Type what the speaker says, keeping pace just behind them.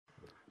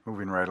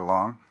moving right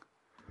along,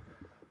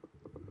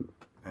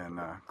 and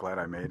glad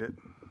I made it.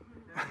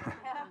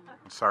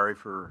 Sorry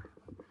for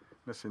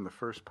missing the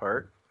first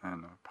part,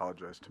 and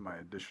apologize to my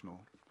additional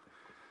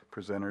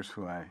presenters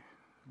who I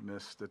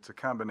missed. It's a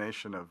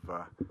combination of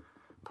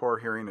poor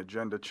hearing,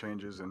 agenda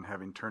changes, and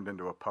having turned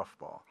into a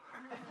puffball.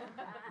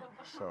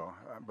 So,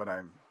 but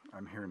I'm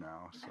here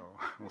now, so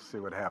we'll see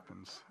what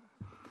happens.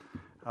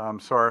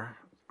 So our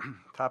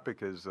topic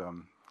is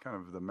kind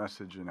of the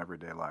message in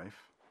everyday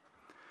life.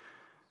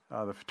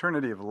 The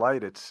Fraternity of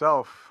Light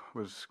itself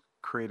was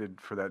created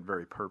for that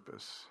very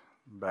purpose.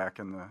 Back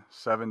in the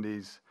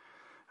 70s,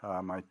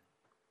 the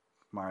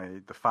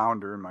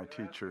founder and my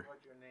teacher. What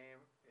your name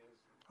is?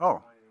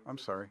 Oh, I'm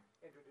sorry.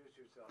 Introduce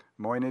yourself.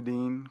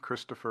 Moinuddin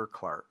Christopher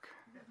Clark.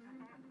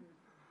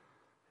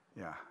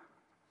 Yeah,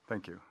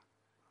 thank you.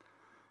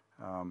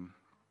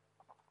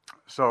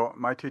 So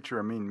my teacher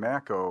Amin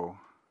Mako,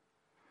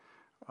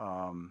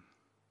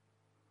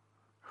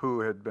 who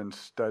had been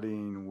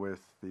studying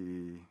with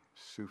the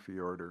Sufi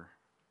order,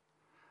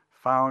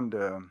 found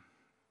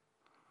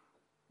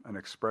an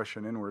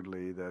expression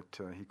inwardly that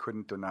he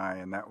couldn't deny,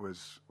 and that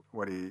was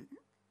what he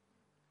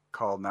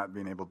called not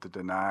being able to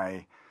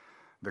deny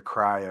the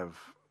cry of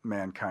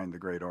mankind, the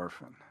great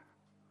orphan.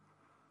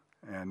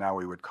 And now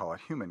we would call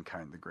it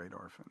humankind, the great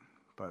orphan.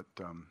 But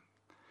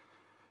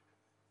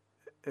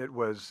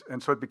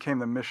so it became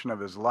the mission of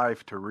his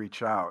life to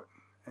reach out.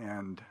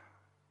 And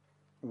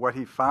what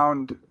he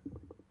found,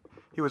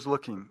 he was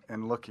looking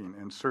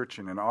and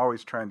searching and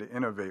always trying to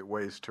innovate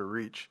ways to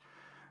reach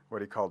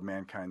what he called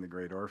mankind, the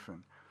great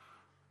orphan.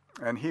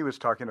 And he was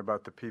talking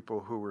about the people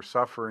who were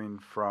suffering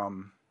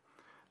from,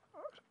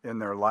 in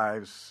their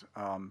lives,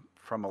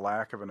 from a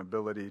lack of an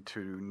ability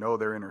to know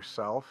their inner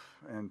self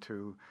and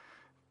to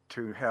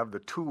have the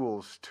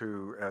tools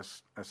to,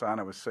 as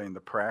Anna was saying, the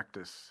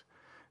practice,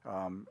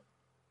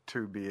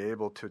 to be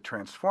able to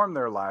transform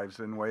their lives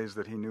in ways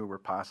that he knew were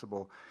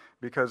possible,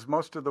 because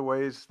most of the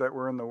ways that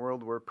were in the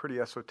world were pretty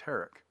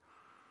esoteric,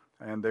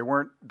 and they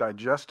weren't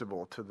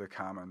digestible to the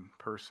common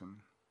person.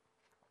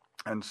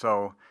 And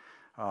so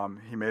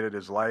he made it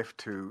his life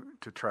to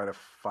try to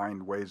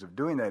find ways of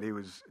doing that. He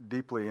was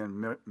deeply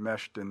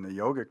enmeshed in the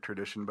yogic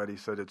tradition, but he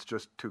said it's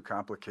just too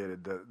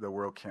complicated. The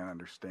world can't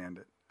understand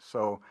it.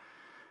 So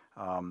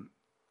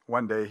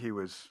one day he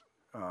was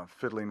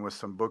fiddling with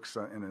some books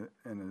in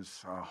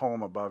his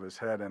home above his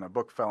head, and a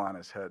book fell on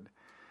his head,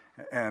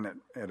 and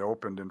it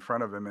opened in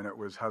front of him, and it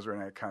was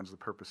Hazrat Khan's The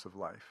Purpose of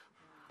Life.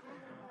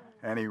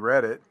 And he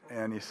read it,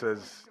 and he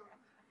says,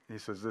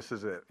 this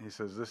is it. He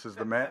says, this is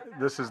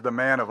the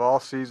man of all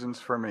seasons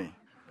for me.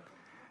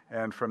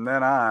 And from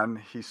then on,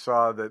 he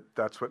saw that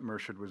that's what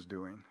Murshid was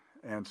doing.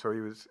 And so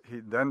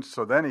he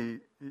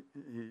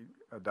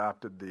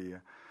adopted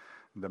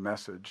the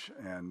message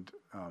and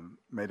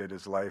made it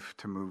his life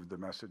to move the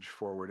message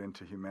forward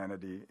into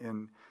humanity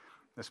in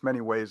as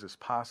many ways as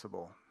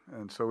possible.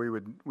 And so we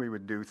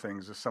would do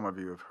things, as some of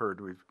you have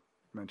heard, we've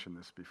mentioned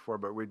this before,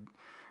 but we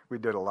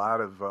did a lot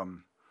of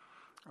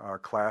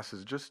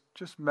classes,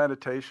 just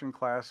meditation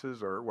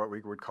classes, or what we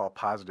would call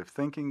positive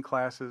thinking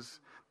classes.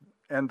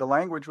 And the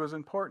language was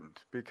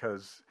important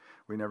because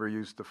we never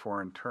used the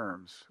foreign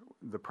terms.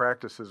 The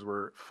practices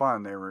were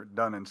fun. They were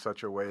done in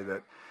such a way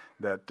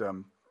that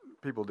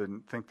people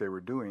didn't think they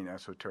were doing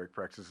esoteric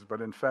practices, but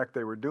in fact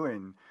they were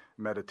doing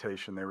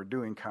meditation, they were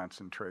doing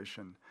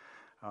concentration.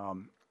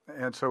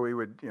 And so we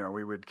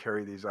would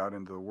carry these out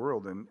into the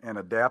world and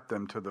adapt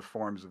them to the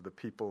forms of the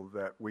people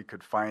that we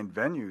could find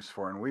venues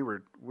for. And we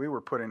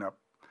were putting up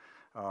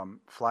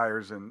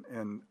flyers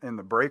in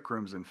the break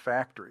rooms in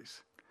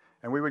factories.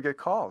 And we would get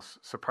calls,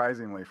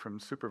 surprisingly, from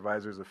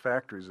supervisors of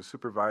factories, a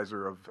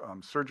supervisor of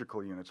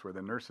surgical units where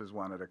the nurses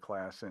wanted a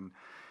class in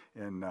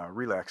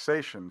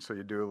relaxation. So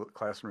you do a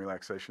class in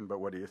relaxation,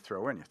 but what do you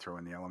throw in? You throw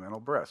in the elemental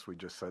breaths. We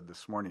just said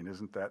this morning,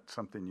 isn't that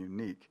something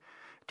unique?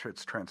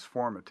 It's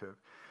transformative.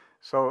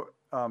 So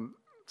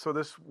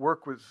this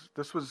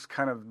was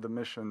kind of the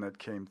mission that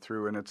came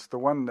through, and it's the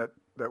one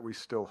that we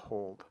still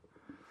hold,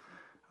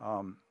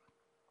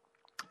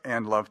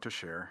 and love to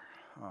share,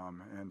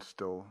 and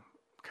still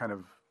kind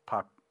of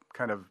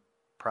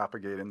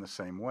propagate in the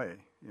same way,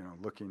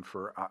 looking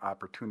for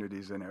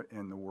opportunities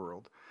in the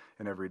world,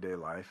 in everyday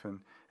life,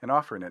 and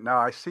offering it. Now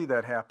I see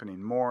that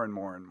happening more and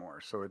more and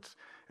more. So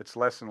it's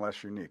less and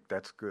less unique.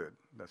 That's good.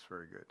 That's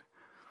very good.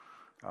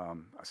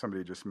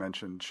 Somebody just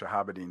mentioned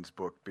Shahabuddin's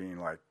book being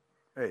like,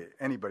 hey,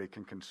 anybody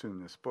can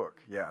consume this book.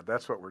 Yeah,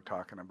 that's what we're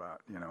talking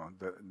about.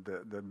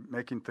 The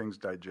making things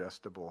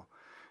digestible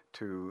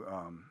to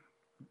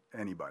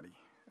anybody.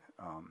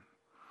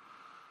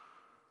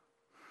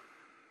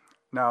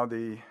 Now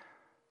the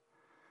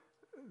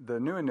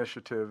new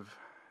initiative,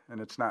 and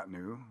it's not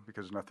new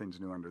because nothing's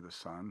new under the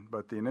sun,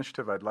 but the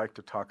initiative I'd like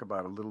to talk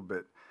about a little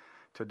bit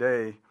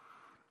today,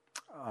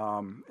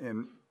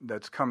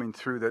 that's coming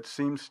through, that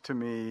seems to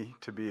me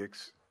to be,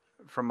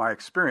 from my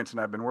experience, and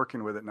I've been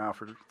working with it now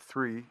for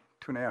 3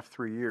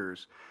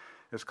 years,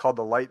 is called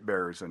the Light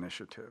Bearers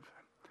Initiative.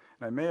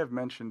 And I may have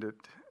mentioned it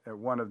at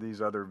one of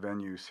these other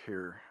venues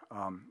here.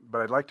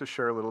 But I'd like to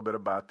share a little bit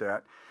about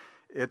that.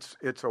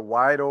 It's a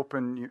wide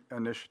open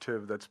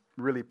initiative that's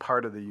really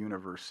part of the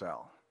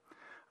Universal,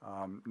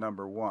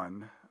 number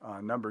one.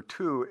 Number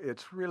two,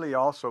 it's really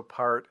also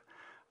part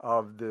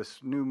of this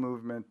new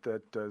movement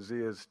that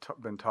Zia's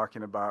been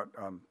talking about,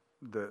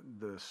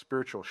 the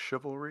spiritual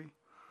chivalry,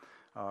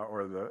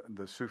 or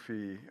the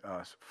Sufi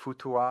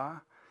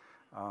futua,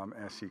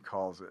 as he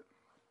calls it.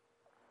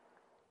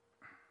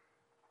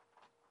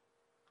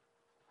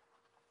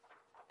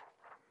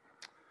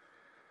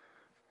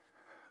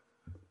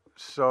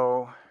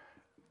 So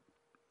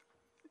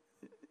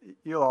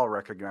you'll all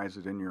recognize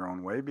it in your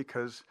own way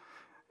because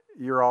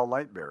you're all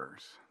light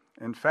bearers.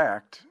 In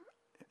fact,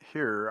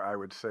 here I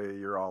would say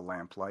you're all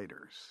lamp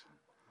lighters.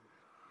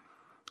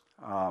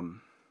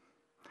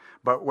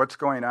 But what's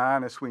going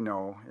on, as we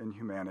know, in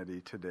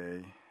humanity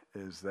today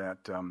is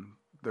that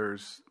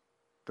there's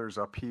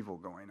upheaval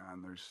going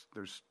on.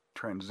 There's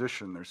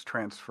transition. There's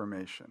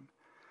transformation,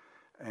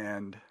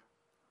 and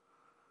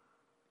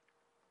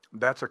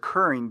that's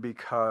occurring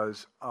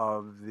because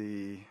of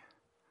the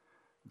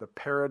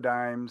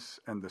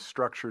paradigms and the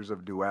structures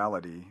of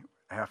duality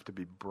have to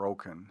be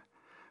broken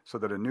so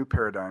that a new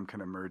paradigm can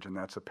emerge, and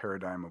that's a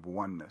paradigm of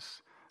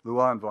oneness.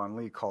 Llewellyn Vaughan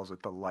Lee calls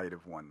it the light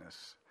of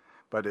oneness.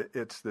 But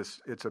it's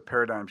a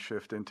paradigm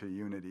shift into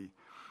unity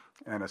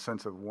and a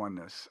sense of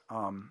oneness.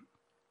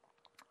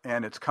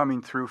 And it's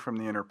coming through from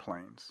the inner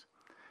planes.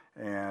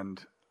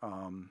 But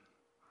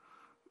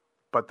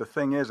the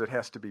thing is, it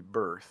has to be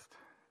birthed.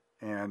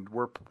 And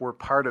we're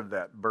part of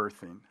that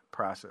birthing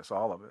process,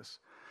 all of us.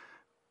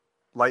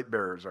 Light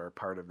bearers are a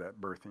part of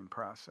that birthing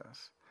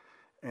process.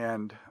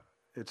 And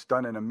it's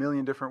done in a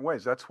million different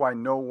ways. That's why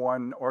no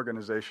one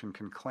organization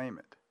can claim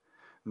it.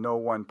 No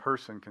one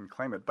person can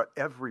claim it, but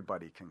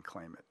everybody can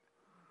claim it.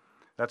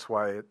 That's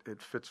why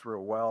it fits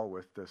real well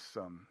with this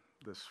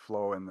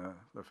flow in the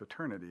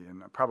fraternity,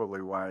 and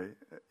probably why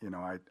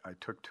I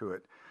took to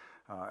it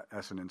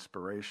as an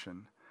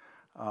inspiration.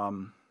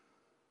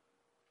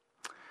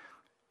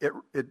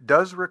 It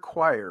does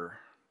require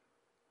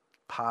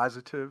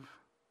positive,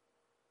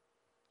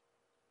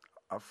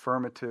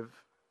 affirmative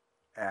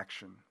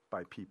action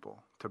by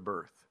people to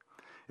birth.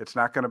 It's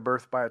not going to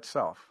birth by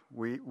itself.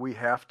 We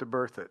have to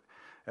birth it.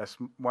 As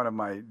one of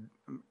my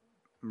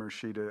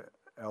Murshida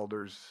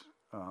elders,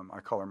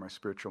 I call her my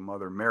spiritual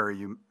mother, Mary.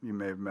 You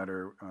may have met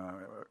her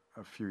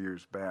a few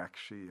years back.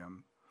 She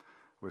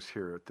was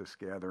here at this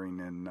gathering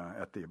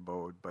at the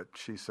abode. But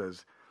she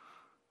says,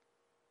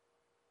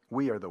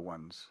 "We are the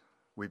ones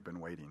we've been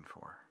waiting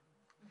for."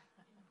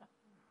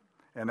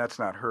 And that's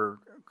not her.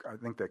 I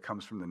think that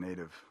comes from the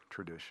native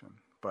tradition.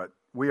 But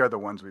we are the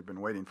ones we've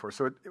been waiting for.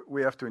 So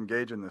we have to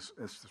engage in this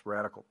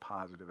radical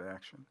positive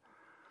action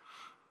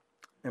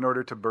in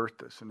order to birth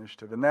this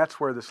initiative, and that's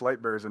where this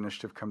Light Bearers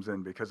initiative comes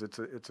in, because it's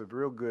a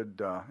real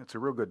good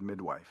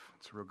midwife.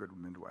 It's a real good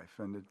midwife,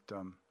 and it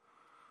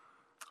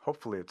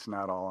hopefully it's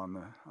not all on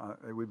the.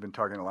 We've been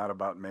talking a lot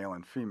about male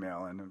and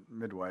female, and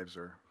midwives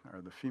are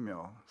the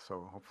female,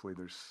 so hopefully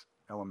there's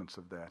elements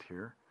of that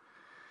here.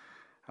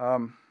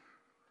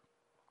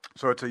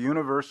 So it's a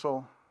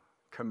universal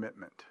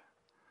commitment.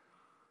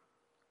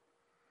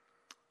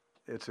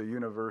 It's a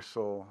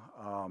universal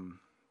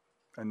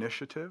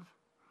initiative.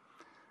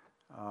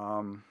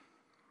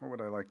 What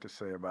would I like to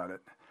say about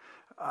it?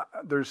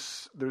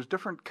 There's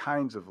different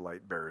kinds of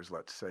light bearers,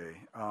 let's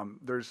say.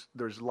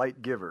 There's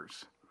light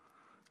givers.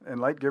 And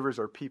light givers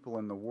are people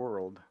in the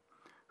world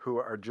who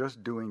are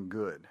just doing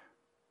good.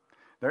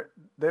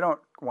 They don't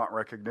want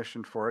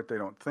recognition for it. They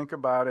don't think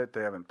about it.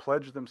 They haven't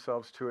pledged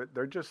themselves to it.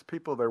 They're just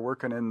people. They're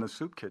working in the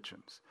soup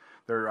kitchens.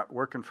 They're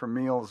working for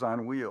Meals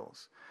on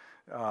Wheels.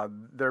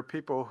 They're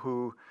people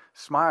who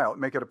smile,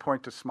 make it a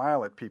point to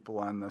smile at people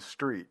on the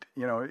street.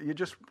 You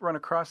just run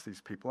across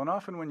these people, and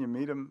often when you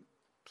meet them,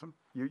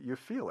 you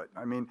feel it.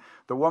 I mean,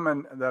 the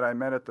woman that I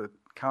met at the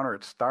counter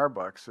at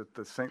Starbucks at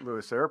the St.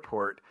 Louis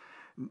airport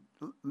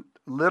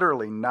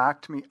literally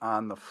knocked me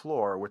on the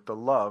floor with the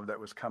love that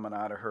was coming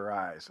out of her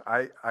eyes.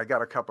 I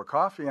got a cup of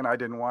coffee, and I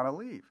didn't want to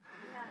leave.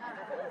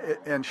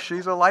 And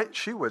she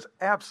was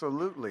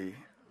absolutely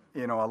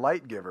a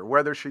light giver.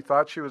 Whether she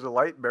thought she was a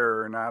light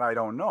bearer or not, I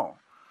don't know.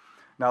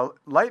 Now,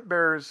 light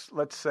bearers,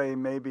 let's say,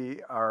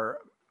 maybe are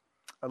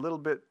a little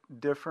bit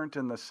different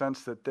in the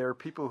sense that they're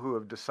people who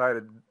have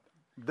decided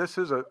this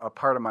is a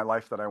part of my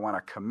life that I want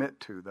to commit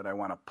to, that I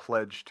want to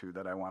pledge to,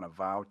 that I want to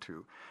vow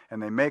to.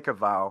 And they make a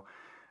vow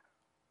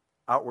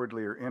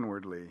outwardly or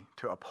inwardly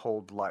to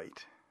uphold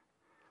light.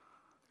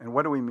 And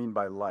what do we mean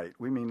by light?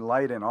 We mean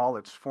light in all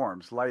its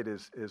forms. Light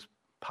is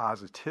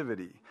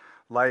positivity.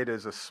 Light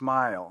is a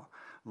smile.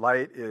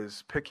 Light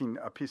is picking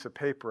a piece of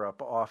paper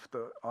up off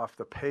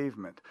the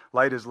pavement.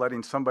 Light is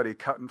letting somebody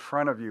cut in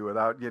front of you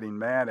without getting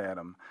mad at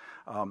them.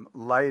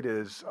 Light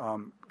is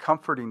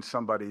comforting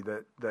somebody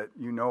that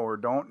you know or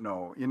don't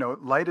know.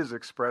 Light is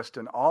expressed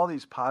in all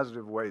these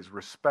positive ways.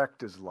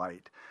 Respect is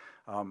light.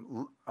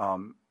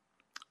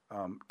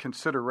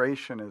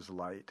 Consideration is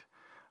light.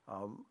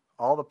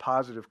 All the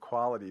positive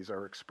qualities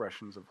are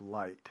expressions of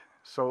light.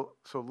 So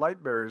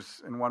light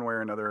bearers, in one way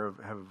or another,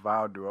 have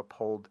vowed to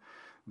uphold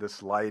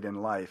this light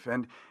in life,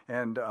 and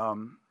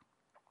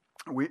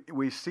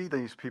we see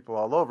these people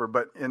all over.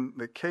 But in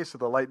the case of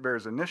the Light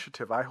Bearers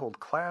Initiative, I hold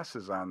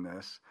classes on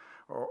this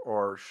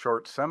or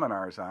short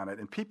seminars on it,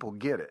 and people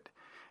get it,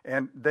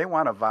 and they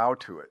want to vow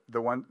to it. The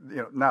one,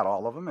 not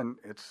all of them, and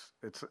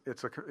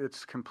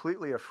it's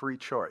completely a free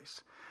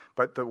choice.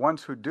 But the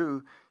ones who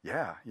do,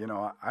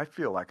 I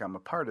feel like I'm a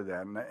part of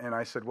that. And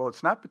I said, well,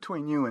 it's not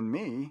between you and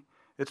me.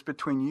 It's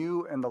between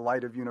you and the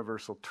light of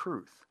universal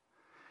truth.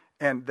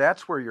 And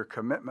that's where your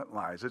commitment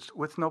lies. It's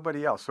with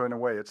nobody else. So in a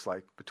way, it's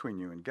like between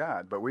you and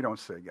God. But we don't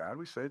say God.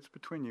 We say it's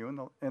between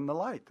you and the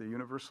light, the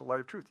universal light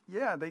of truth.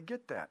 Yeah, they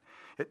get that.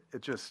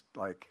 It just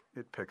like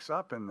it picks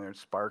up, and there's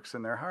sparks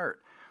in their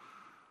heart.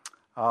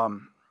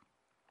 And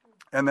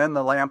then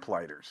the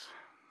lamplighters.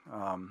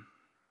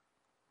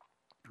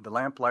 The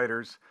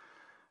lamplighters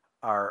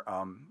are,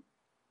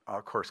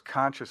 of course,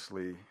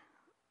 consciously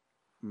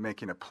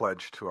making a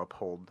pledge to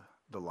uphold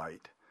the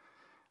light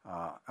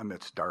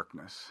amidst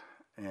darkness.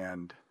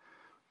 And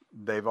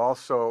they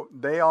also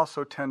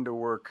tend to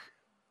work,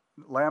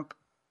 lamp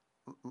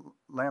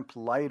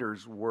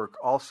lighters work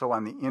also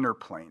on the inner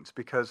planes,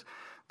 because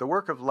the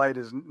work of light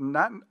is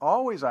not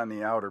always on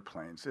the outer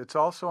planes. It's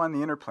also on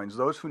the inner planes,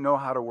 those who know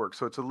how to work.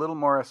 So it's a little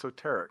more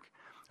esoteric.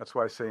 That's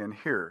why I say in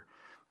here,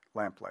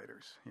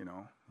 lamplighters,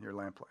 you're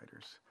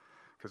lamplighters,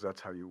 because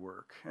that's how you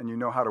work. And you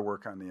know how to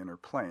work on the inner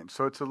plane.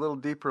 So it's a little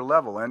deeper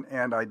level.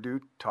 And I do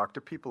talk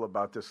to people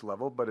about this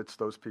level, but it's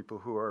those people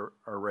who are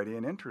ready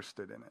and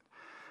interested in it.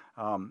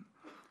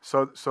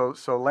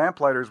 So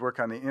lamplighters work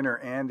on the inner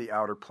and the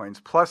outer planes.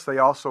 Plus, they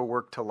also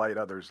work to light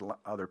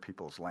other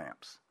people's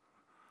lamps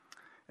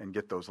and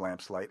get those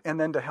lamps light, and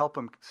then to help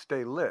them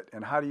stay lit.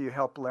 And how do you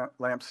help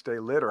lamps stay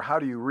lit, or how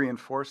do you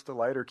reinforce the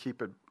light or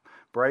keep it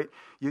bright?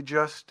 You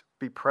just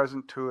be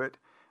present to it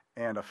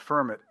and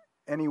affirm it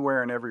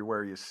anywhere and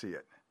everywhere you see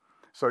it.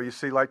 So you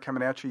see light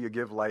coming at you, you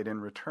give light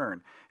in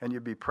return, and you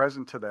be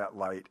present to that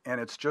light.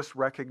 And it's just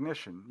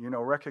recognition.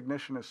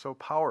 Recognition is so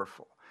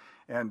powerful.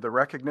 And the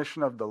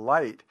recognition of the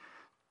light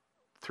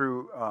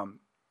through,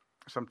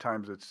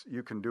 sometimes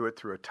you can do it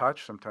through a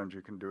touch, sometimes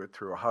you can do it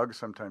through a hug,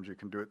 sometimes you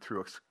can do it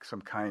through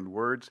some kind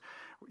words.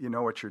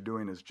 What you're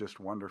doing is just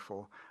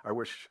wonderful. I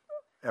wish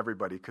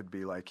everybody could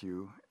be like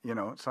you,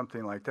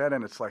 something like that.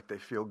 And it's like they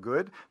feel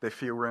good, they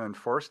feel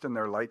reinforced in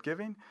their light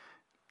giving,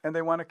 and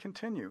they want to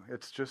continue.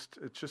 It's just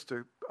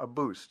a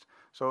boost.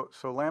 So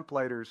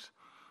lamplighters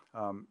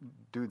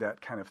do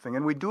that kind of thing,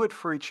 and we do it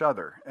for each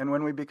other. And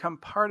when we become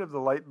part of the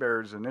Light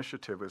Bearers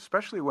Initiative,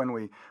 especially when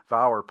we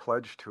vow or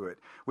pledge to it,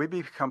 we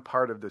become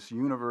part of this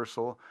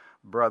universal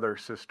brother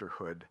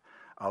sisterhood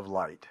of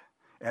light,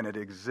 and it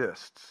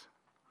exists.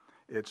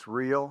 It's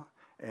real,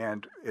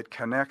 and it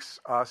connects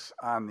us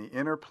on the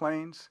inner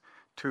planes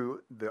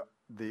to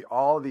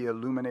all the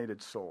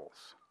illuminated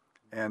souls.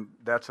 And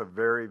that's a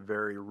very,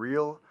 very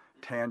real,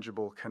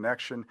 tangible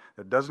connection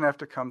that doesn't have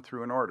to come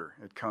through an order.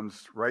 It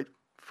comes right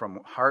from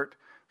heart,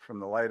 from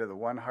the light of the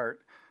one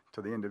heart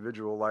to the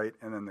individual light,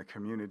 and then the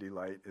community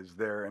light is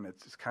there, and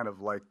it's kind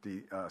of like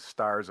the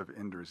stars of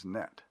Indra's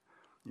net,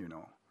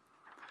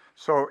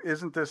 So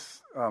isn't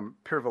this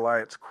Pir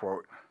Vilayat's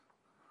quote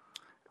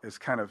is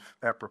kind of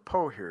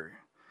apropos here?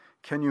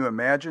 Can you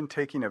imagine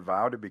taking a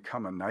vow to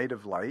become a knight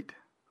of light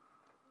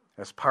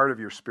as part of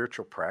your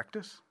spiritual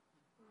practice?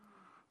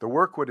 The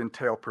work would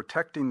entail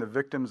protecting the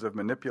victims of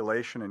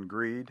manipulation and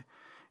greed.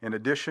 In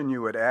addition,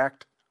 you would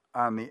act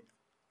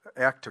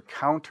to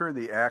counter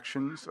the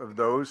actions of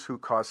those who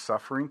cause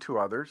suffering to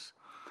others.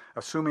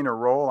 Assuming a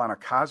role on a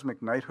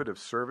cosmic knighthood of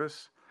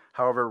service,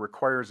 however,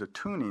 requires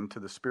attuning to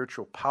the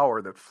spiritual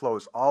power that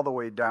flows all the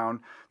way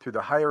down through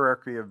the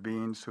hierarchy of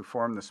beings who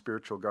form the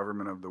spiritual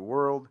government of the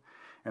world,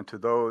 and to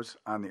those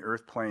on the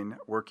earth plane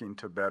working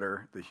to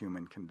better the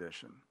human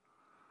condition.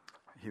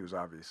 He was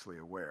obviously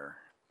aware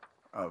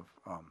of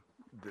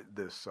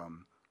this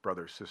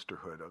brother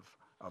sisterhood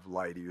of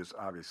light. He was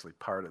obviously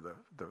part of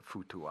the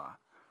Futua.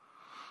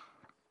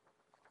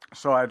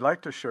 So I'd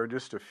like to share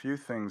just a few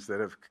things that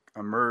have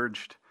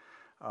emerged,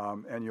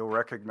 and you'll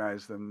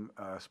recognize them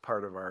as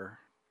part of our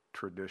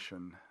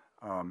tradition.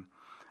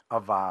 A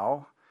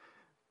vow.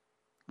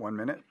 1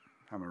 minute.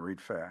 I'm going to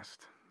read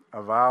fast.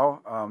 A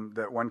vow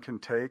that one can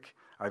take.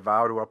 I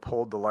vow to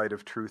uphold the light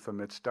of truth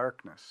amidst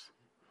darkness.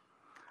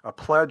 A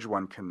pledge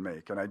one can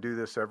make, and I do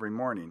this every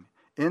morning.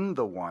 In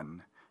the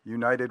One,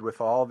 united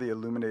with all the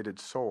illuminated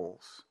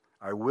souls,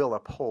 I will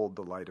uphold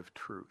the light of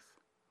truth.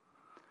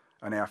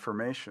 An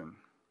affirmation.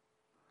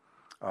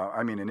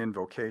 An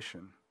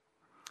invocation.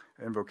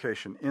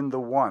 Invocation. In the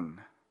One,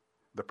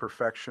 the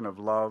perfection of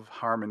love,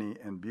 harmony,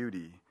 and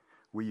beauty,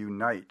 we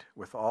unite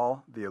with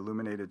all the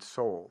illuminated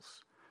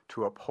souls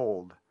to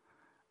uphold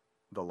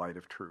the light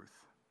of truth.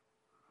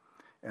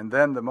 And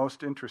then the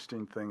most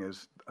interesting thing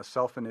is a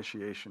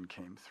self-initiation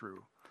came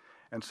through.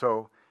 And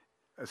so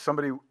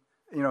somebody,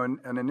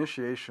 an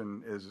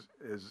initiation is,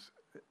 as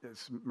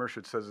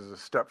Murshid says, is a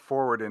step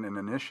forward in an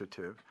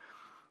initiative.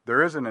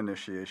 there is an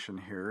initiation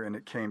here, and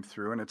it came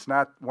through, and it's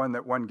not one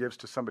that one gives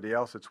to somebody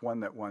else, it's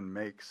one that one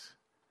makes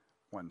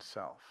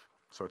oneself.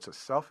 So it's a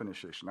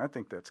self-initiation. I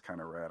think that's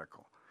kind of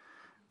radical.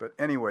 But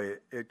anyway,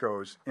 it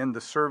goes, in the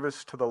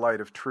service to the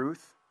light of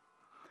truth,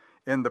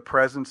 in the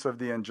presence of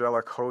the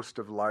angelic host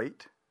of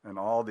light and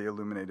all the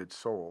illuminated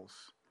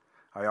souls,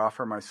 I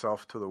offer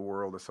myself to the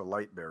world as a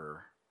light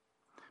bearer.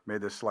 May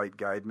this light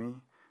guide me,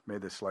 may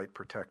this light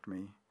protect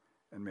me,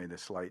 and may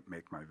this light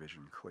make my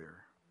vision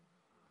clear.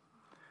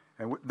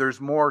 And there's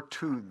more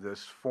to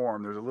this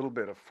form. There's a little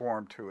bit of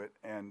form to it,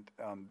 and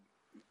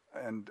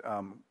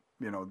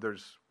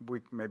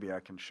maybe I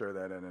can share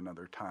that at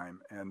another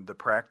time. And the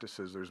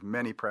practices, there's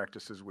many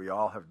practices we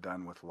all have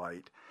done with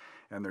light,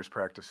 and there's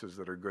practices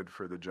that are good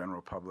for the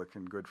general public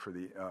and good for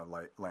the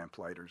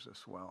lamplighters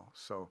as well.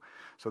 So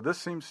this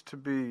seems to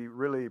be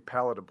really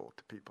palatable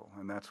to people,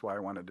 and that's why I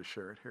wanted to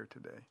share it here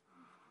today.